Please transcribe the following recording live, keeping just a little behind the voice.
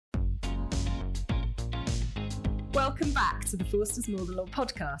Welcome back to the Forsters More Than Law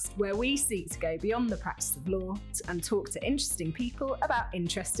podcast, where we seek to go beyond the practice of law and talk to interesting people about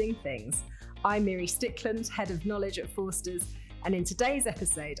interesting things. I'm Miri Stickland, Head of Knowledge at Forsters, and in today's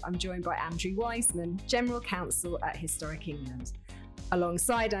episode, I'm joined by Andrew Wiseman, General Counsel at Historic England.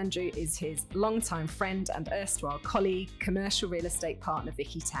 Alongside Andrew is his longtime friend and erstwhile colleague, commercial real estate partner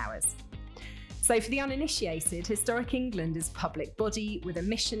Vicky Towers. So for the uninitiated, Historic England is a public body with a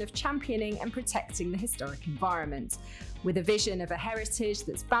mission of championing and protecting the historic environment, with a vision of a heritage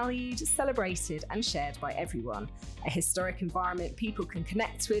that's valued, celebrated and shared by everyone, a historic environment people can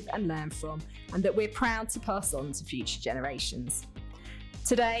connect with and learn from, and that we're proud to pass on to future generations.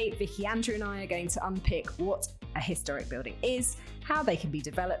 Today, Vicky, Andrew and I are going to unpick what a historic building is, how they can be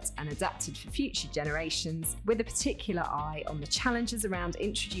developed and adapted for future generations, with a particular eye on the challenges around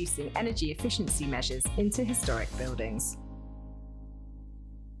introducing energy efficiency measures into historic buildings.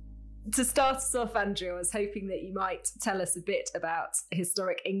 To start us off, Andrew, I was hoping that you might tell us a bit about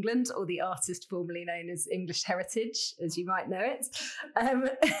Historic England, or the artist formerly known as English Heritage, as you might know it.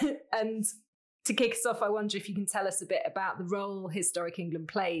 And to kick us off, I wonder if you can tell us a bit about the role Historic England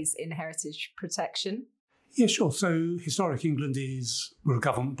plays in heritage protection. Yeah, sure. So Historic England we're a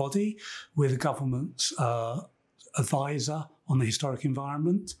government body. We're the government's advisor on the historic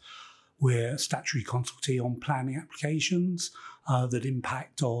environment. We're a statutory consultee on planning applications that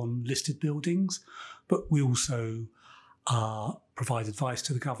impact on listed buildings. But we also provide advice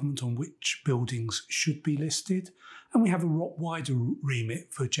to the government on which buildings should be listed. And we have a wider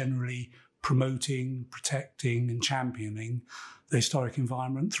remit for generally promoting, protecting and championing the historic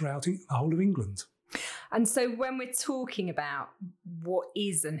environment throughout the whole of England. And so when we're talking about what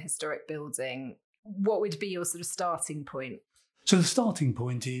is an historic building, what would be your sort of starting point? So the starting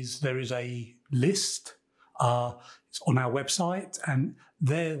point is there is a list. It's on our website, and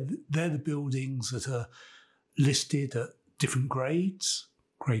they're the buildings that are listed at different grades,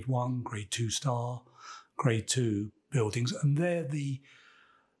 grade 1, grade 2 star, grade 2 buildings, and they're the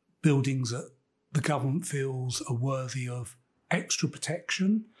buildings that the government feels are worthy of extra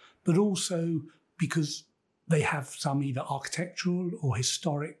protection, but also because they have some either architectural or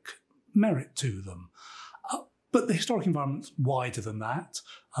historic merit to them. But the historic environment's wider than that,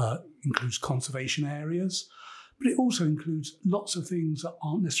 includes conservation areas, but it also includes lots of things that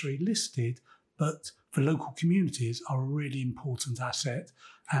aren't necessarily listed, but for local communities are a really important asset,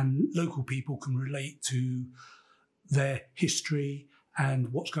 and local people can relate to their history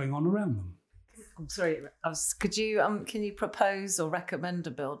and what's going on around them. I'm sorry, can you propose or recommend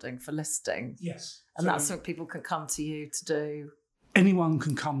a building for listing? Yes. And that's something people can come to you to do? Anyone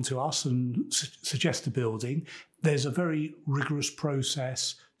can come to us and suggest a building. There's a very rigorous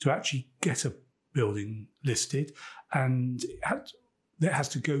process to actually get a building listed, and it has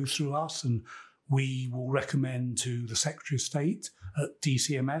to go through us, and we will recommend to the Secretary of State at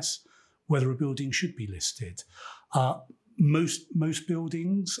DCMS whether a building should be listed. Most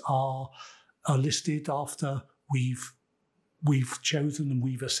buildings are listed after we've chosen and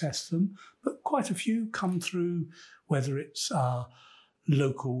we've assessed them, but quite a few come through, whether it's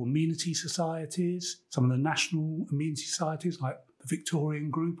local amenity societies, some of the national amenity societies like the Victorian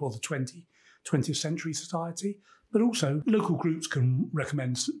Group or the 20th Century Society, but also local groups can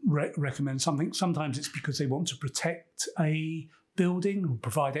recommend something. Sometimes it's because they want to protect a building or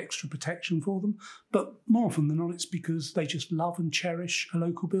provide extra protection for them, but more often than not it's because they just love and cherish a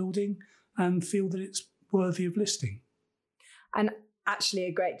local building and feel that it's worthy of listing. And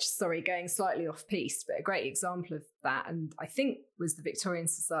actually going slightly off piece, but a great example of that, and I think was the Victorian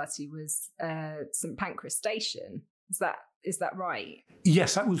Society, was St Pancras Station. Is that right?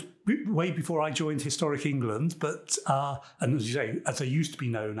 Yes, that was way before I joined Historic England, but and as you say, as they used to be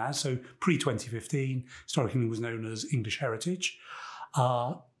known as, so pre-2015, Historic England was known as English Heritage,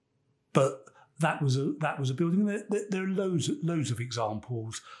 but that was a building. There are loads of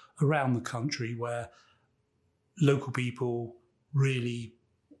examples around the country where local people really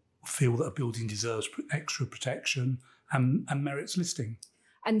feel that a building deserves extra protection and merits listing.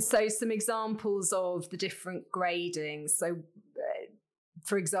 And so some examples of the different gradings. So,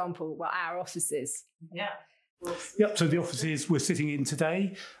 for example, our offices. Yeah. Yep, so the offices we're sitting in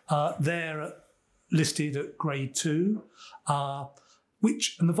today, they're listed at grade 2, and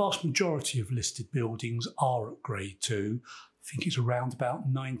the vast majority of listed buildings are at grade 2. I think it's around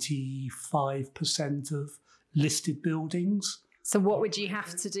about 95% of listed buildings. So what would you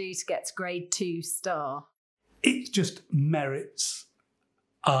have to do to get to grade 2 star? It just merits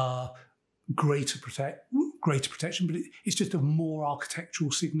greater protection, but it's just of more architectural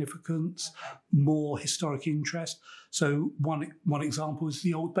significance, more historic interest. So one example is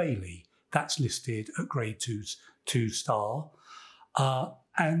the Old Bailey, that's listed at grade 2 star.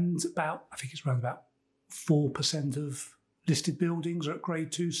 And I think it's around about 4% of listed buildings are at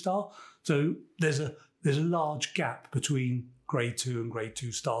grade 2 star. So there's a large gap between grade 2 and grade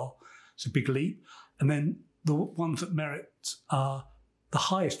 2 star. It's a big leap. And then the ones that merit the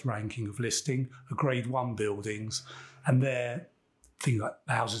highest ranking of listing are grade 1 buildings, and they're things like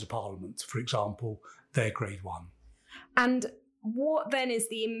the Houses of Parliament, for example, they're grade 1. And what then is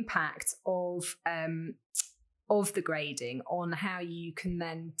the impact of the grading on how you can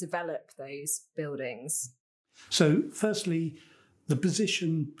then develop those buildings? So firstly, the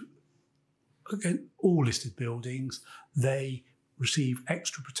position, again, all listed buildings, they receive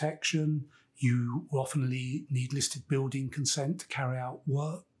extra protection. You will often need listed building consent to carry out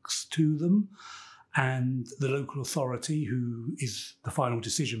works to them. And the local authority, who is the final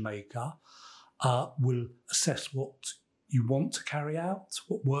decision maker, will assess what you want to carry out,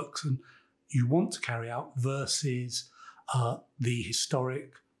 what works and you want to carry out versus the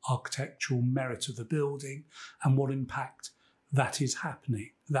historic architectural merit of the building and what impact that's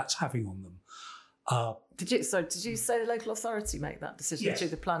having on them. Did you say the local authority make that decision? Yes. Through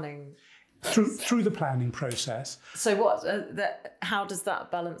the planning? Through the planning process. So how does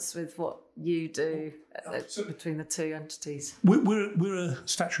that balance with what you do between the two entities? We're a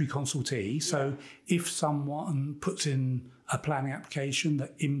statutory consultee, so if someone puts in a planning application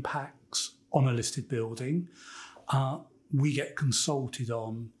that impacts on a listed building, we get consulted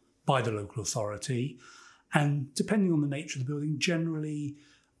on by the local authority, and depending on the nature of the building, generally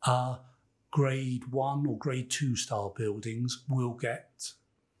grade 1 or grade 2 style buildings will get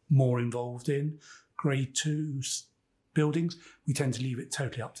more involved in. Grade 2 buildings, we tend to leave it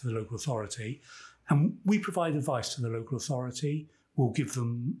totally up to the local authority. And we provide advice to the local authority. We'll give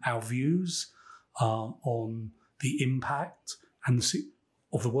them our views on the impact and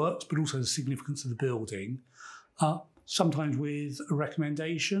of the works, but also the significance of the building, sometimes with a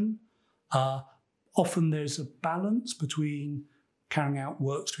recommendation. Often there's a balance between carrying out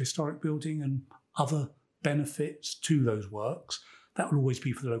works to a historic building and other benefits to those works. That will always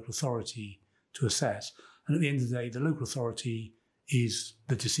be for the local authority to assess. And at the end of the day, the local authority is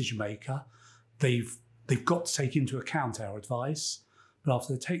the decision maker. They've got to take into account our advice, but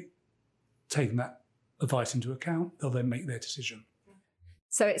after they've taken that advice into account, they'll then make their decision.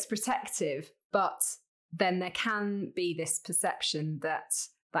 So it's protective, but then there can be this perception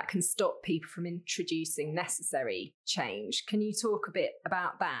that can stop people from introducing necessary change. Can you talk a bit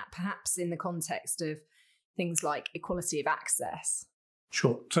about that, perhaps in the context of things like equality of access?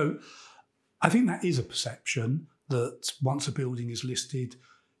 Sure. So I think that is a perception that once a building is listed,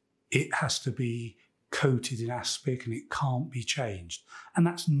 it has to be coated in aspic and it can't be changed. And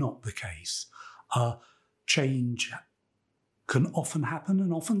that's not the case. Change can often happen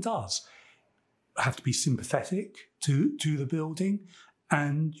and often does. Have to be sympathetic to the building,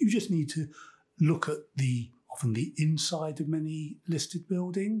 and you just need to look at often the inside of many listed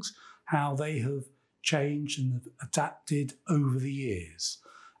buildings, how they have changed and have adapted over the years.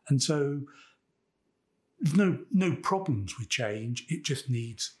 And so there's no problems with change. It just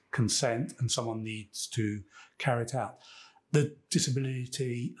needs consent and someone needs to carry it out. The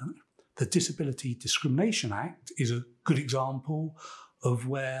Disability Discrimination Act is a good example of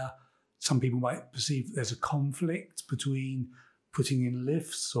where some people might perceive there's a conflict between putting in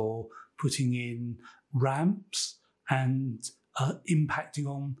lifts or putting in ramps and impacting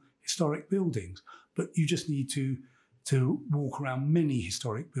on historic buildings. But you just need to walk around. Many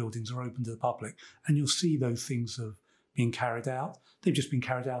historic buildings are open to the public and you'll see those things have been carried out. They've just been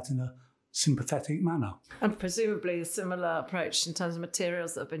carried out in a sympathetic manner. And presumably a similar approach in terms of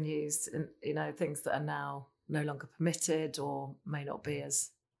materials that have been used, in, things that are now no longer permitted or may not be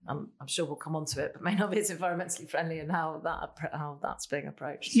as, I'm sure we'll come on to it, but may not be as environmentally friendly, and how that's being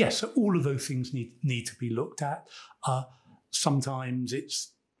approached. Yes, so all of those things need to be looked at. Sometimes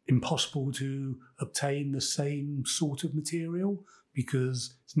it's impossible to obtain the same sort of material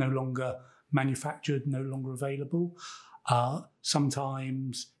because it's no longer manufactured, no longer available.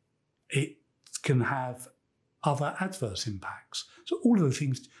 Sometimes it can have other adverse impacts. So all of those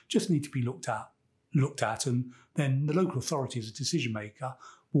things just need to be looked at, and then the local authority as a decision maker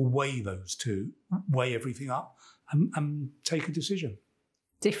will weigh everything up and take a decision.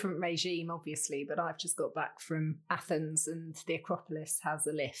 Different regime, obviously, but I've just got back from Athens and the Acropolis has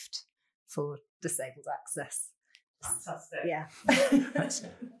a lift for disabled access. Fantastic. Yeah. That's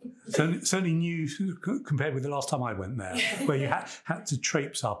certainly new compared with the last time I went there, where you had to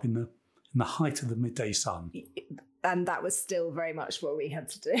traipse up in the height of the midday sun. And that was still very much what we had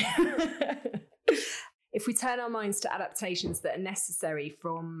to do. if we turn our minds to adaptations that are necessary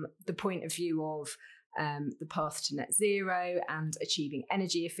from the point of view of the path to net zero and achieving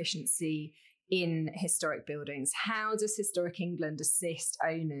energy efficiency in historic buildings, how does Historic England assist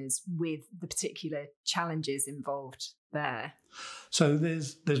owners with the particular challenges involved there? So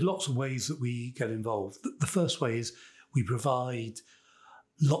there's lots of ways that we get involved. The first way is we provide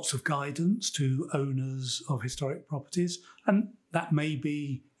lots of guidance to owners of historic properties, and that may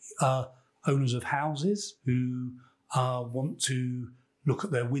be owners of houses who want to look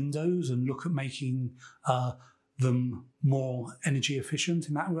at their windows and look at making them more energy efficient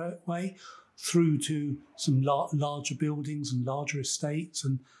in that way, through to some larger buildings and larger estates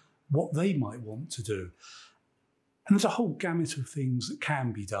and what they might want to do. And there's a whole gamut of things that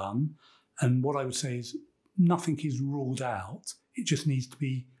can be done. And what I would say is nothing is ruled out. It just needs to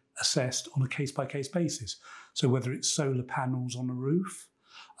be assessed on a case-by-case basis. So whether it's solar panels on a roof,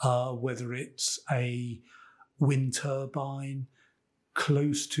 whether it's a wind turbine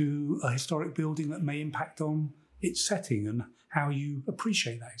close to a historic building that may impact on its setting and how you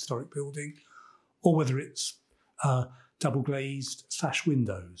appreciate that historic building, or whether it's double glazed sash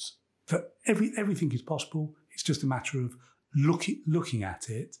windows. That everything is possible. It's just a matter of looking at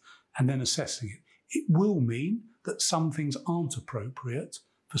it and then assessing it. It will mean that some things aren't appropriate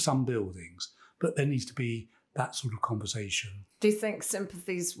for some buildings, but there needs to be that sort of conversation. Do you think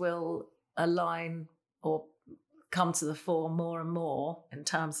sympathies will align or come to the fore more and more in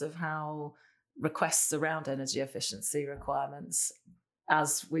terms of how requests around energy efficiency requirements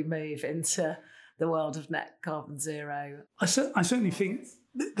as we move into the world of net carbon zero? I certainly think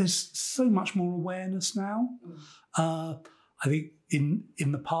there's so much more awareness now. I think in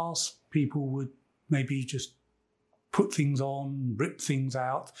the past, people would maybe just put things on, rip things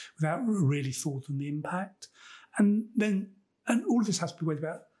out without really thought on the impact. And all of this has to be weighed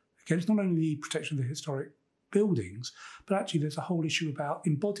about, again, it's not only the protection of the historic buildings, but actually there's a whole issue about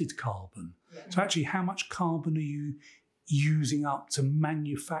embodied carbon. Yeah. So actually, how much carbon are you using up to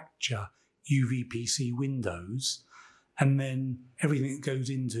manufacture UVPC windows, and then everything that goes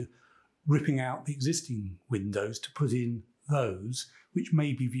into ripping out the existing windows to put in those, which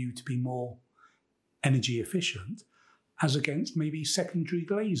may be viewed to be more energy efficient, as against maybe secondary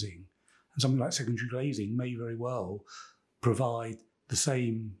glazing. And something like secondary glazing may very well provide the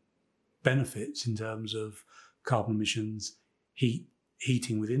same benefits in terms of carbon emissions,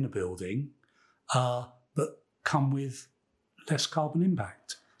 heating within a building, but come with less carbon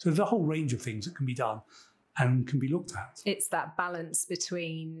impact. So there's a whole range of things that can be done and can be looked at. It's that balance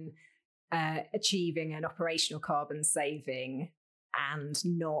between achieving an operational carbon saving and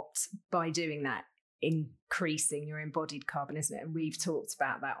not, by doing that, increasing your embodied carbon, isn't it? And we've talked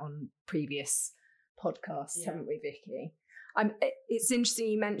about that on previous podcasts, haven't we, Vicky? It's interesting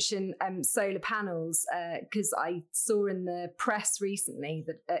you mention solar panels, because I saw in the press recently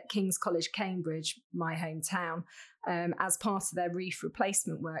that at King's College, Cambridge, my hometown, as part of their roof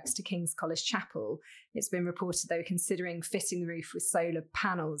replacement works to King's College Chapel, it's been reported they were considering fitting the roof with solar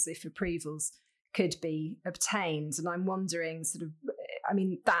panels if approvals could be obtained. And I'm wondering,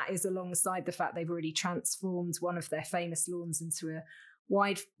 that is alongside the fact they've already transformed one of their famous lawns into a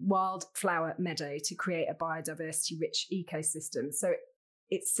wildflower meadow to create a biodiversity-rich ecosystem. So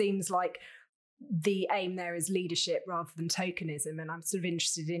it seems like the aim there is leadership rather than tokenism, and I'm sort of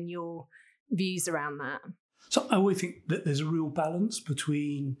interested in your views around that. So I always think that there's a real balance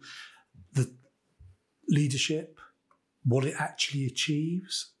between the leadership, what it actually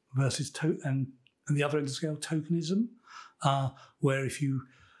achieves, versus and the other end of the scale, tokenism, where if you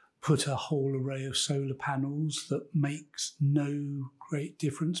put a whole array of solar panels that makes no great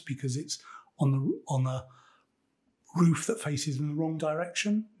difference because it's on a roof that faces in the wrong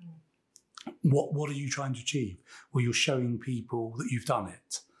direction. What are you trying to achieve? Well, you're showing people that you've done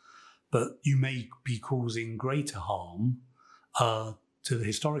it, but you may be causing greater harm to the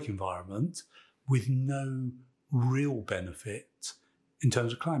historic environment with no real benefit in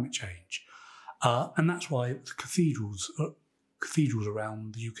terms of climate change. And that's why the cathedrals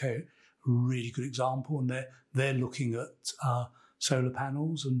around the UK are a really good example, and they're looking at solar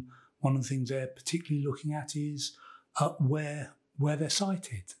panels, and one of the things they're particularly looking at is where they're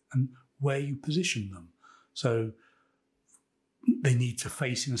sited and where you position them. So they need to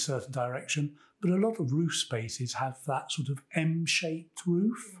face in a certain direction, but a lot of roof spaces have that sort of M-shaped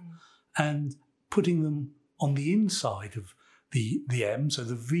roof, and putting them on the inside of the M, so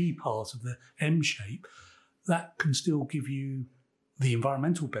the V part of the M shape, that can still give you the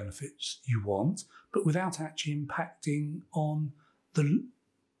environmental benefits you want, but without actually impacting on the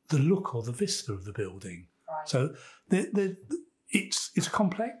look or the vista of the building. Right. So it's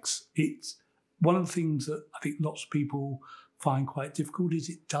complex. one of the things that I think lots of people find quite difficult is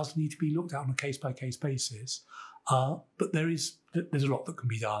it does need to be looked at on a case-by-case basis. But there's a lot that can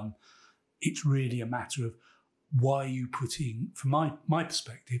be done. It's really a matter of why are you putting, from my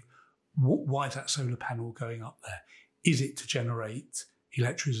perspective, why is that solar panel going up there? Is it to generate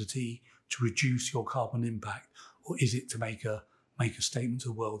electricity to reduce your carbon impact, or is it to make a statement to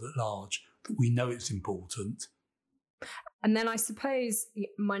the world at large that we know it's important? And then I suppose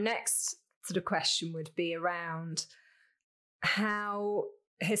my next sort of question would be around how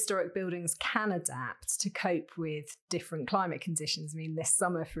historic buildings can adapt to cope with different climate conditions. I mean, this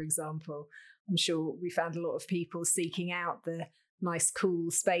summer, for example, I'm sure we found a lot of people seeking out the nice,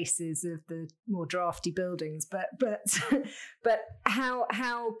 cool spaces of the more drafty buildings. But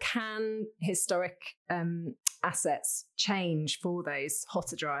how can historic assets change for those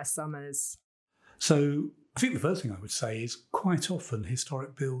hotter, drier summers? So I think the first thing I would say is quite often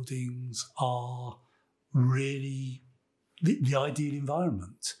historic buildings are really the ideal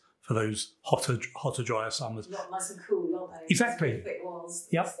environment for those hotter, drier summers. Not nice and cool, aren't they? Exactly. Thick walls,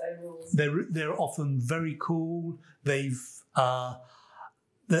 Yep. stone walls. They're often very cool. They're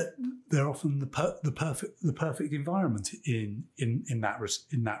often the perfect environment in that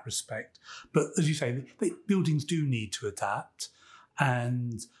respect. But as you say, buildings do need to adapt,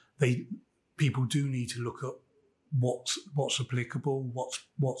 and people do need to look at what's applicable,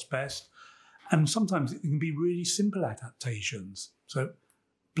 what's best. And sometimes it can be really simple adaptations. So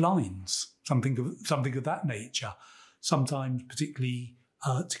blinds, something of that nature. Sometimes, particularly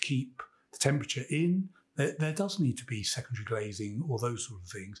to keep the temperature in, there does need to be secondary glazing or those sort of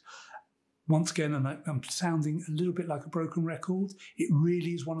things. Once again, and I'm sounding a little bit like a broken record, it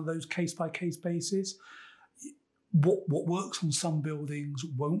really is one of those case-by-case basis. What works on some buildings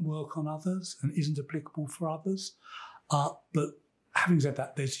won't work on others and isn't applicable for others. But having said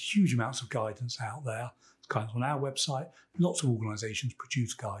that, there's huge amounts of guidance out there. It's guidance on our website. Lots of organisations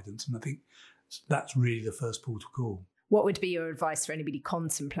produce guidance, and I think that's really the first port of call. What would be your advice for anybody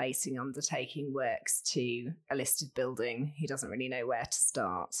contemplating undertaking works to a listed building who doesn't really know where to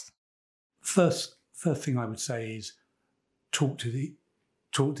start? First thing I would say is talk to the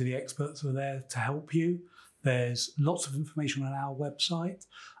experts who are there to help you. There's lots of information on our website.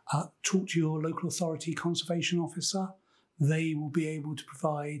 Talk to your local authority conservation officer. They will be able to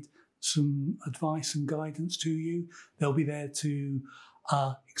provide some advice and guidance to you. They'll be there to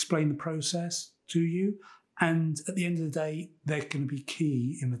explain the process to you. And at the end of the day, they're going to be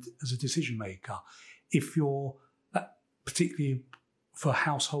key as a decision maker. If you're, particularly for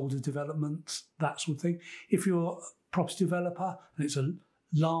householder developments, that sort of thing, if you're a property developer and it's a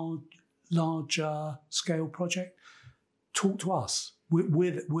larger scale project, talk to us.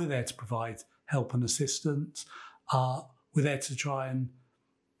 We're there to provide help and assistance. We're there to try and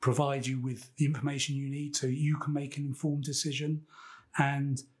provide you with the information you need so you can make an informed decision,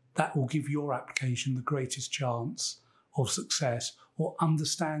 and that will give your application the greatest chance of success or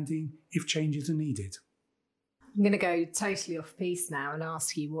understanding if changes are needed. I'm going to go totally off piece now and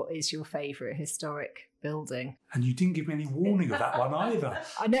ask you, what is your favourite historic building? And you didn't give me any warning of that one either.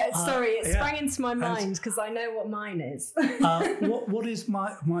 I know, sorry, it sprang into my mind because I know what mine is. What is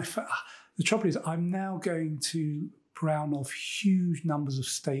my the trouble is I'm now going to brown off huge numbers of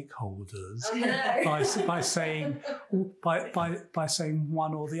stakeholders by saying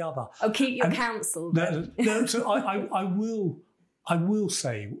one or the other. I'll keep your counsel. No, so I will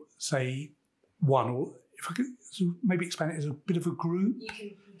say one, or if I could maybe expand it as a bit of a group. You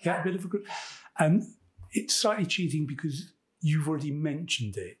can. Yeah, a bit of a group. And it's slightly cheating because you've already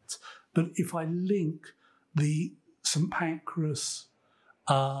mentioned it. But if I link the St Pancras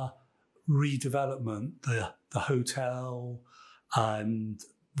redevelopment, the hotel and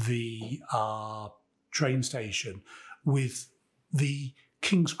the train station, with the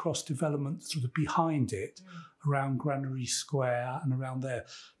King's Cross development sort of behind it, around Granary Square and around there.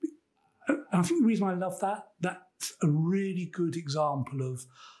 And I think the reason I love that's a really good example of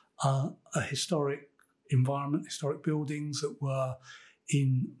a historic environment, historic buildings that were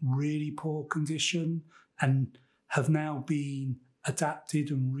in really poor condition and have now been adapted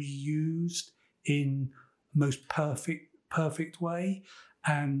and reused in the most perfect way,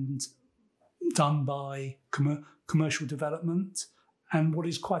 and done by commercial development, and what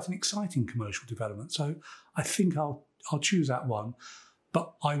is quite an exciting commercial development. So I think I'll choose that one.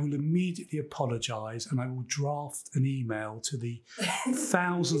 But I will immediately apologise, and I will draft an email to the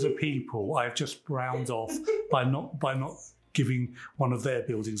thousands of people I've just browned off by not giving one of their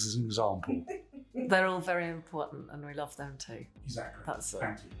buildings as an example. They're all very important, and we love them too. Exactly. That's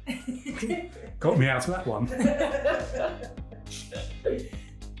it. Thank you. Got me out of that one.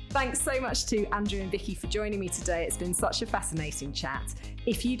 Thanks so much to Andrew and Vicky for joining me today. It's been such a fascinating chat.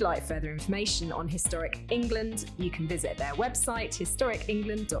 If you'd like further information on Historic England, you can visit their website,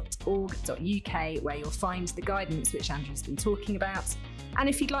 historicengland.org.uk, where you'll find the guidance which Andrew's been talking about. And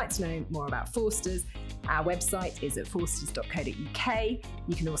if you'd like to know more about Forsters, our website is at forsters.co.uk.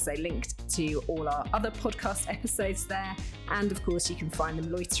 You can also link to all our other podcast episodes there. And of course, you can find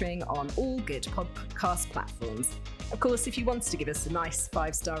them loitering on all good podcast platforms. Of course, if you wanted to give us a nice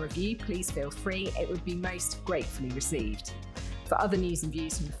 5-star review, please feel free. It would be most gratefully received. For other news and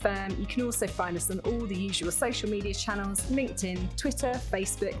views from the firm, you can also find us on all the usual social media channels, LinkedIn, Twitter,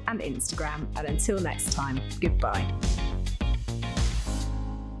 Facebook and Instagram. And until next time, goodbye.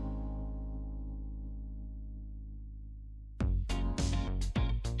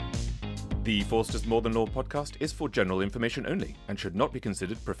 The Forsters More Than Law podcast is for general information only and should not be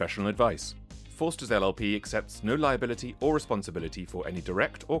considered professional advice. Forsters LLP accepts no liability or responsibility for any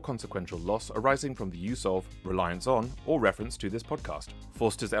direct or consequential loss arising from the use of, reliance on, or reference to this podcast.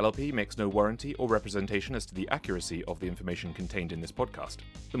 Forsters LLP makes no warranty or representation as to the accuracy of the information contained in this podcast.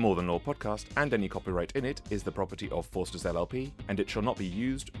 The More Than Law podcast and any copyright in it is the property of Forsters LLP, and it shall not be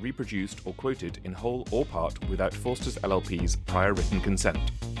used, reproduced, or quoted in whole or part without Forsters LLP's prior written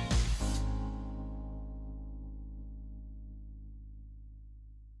consent.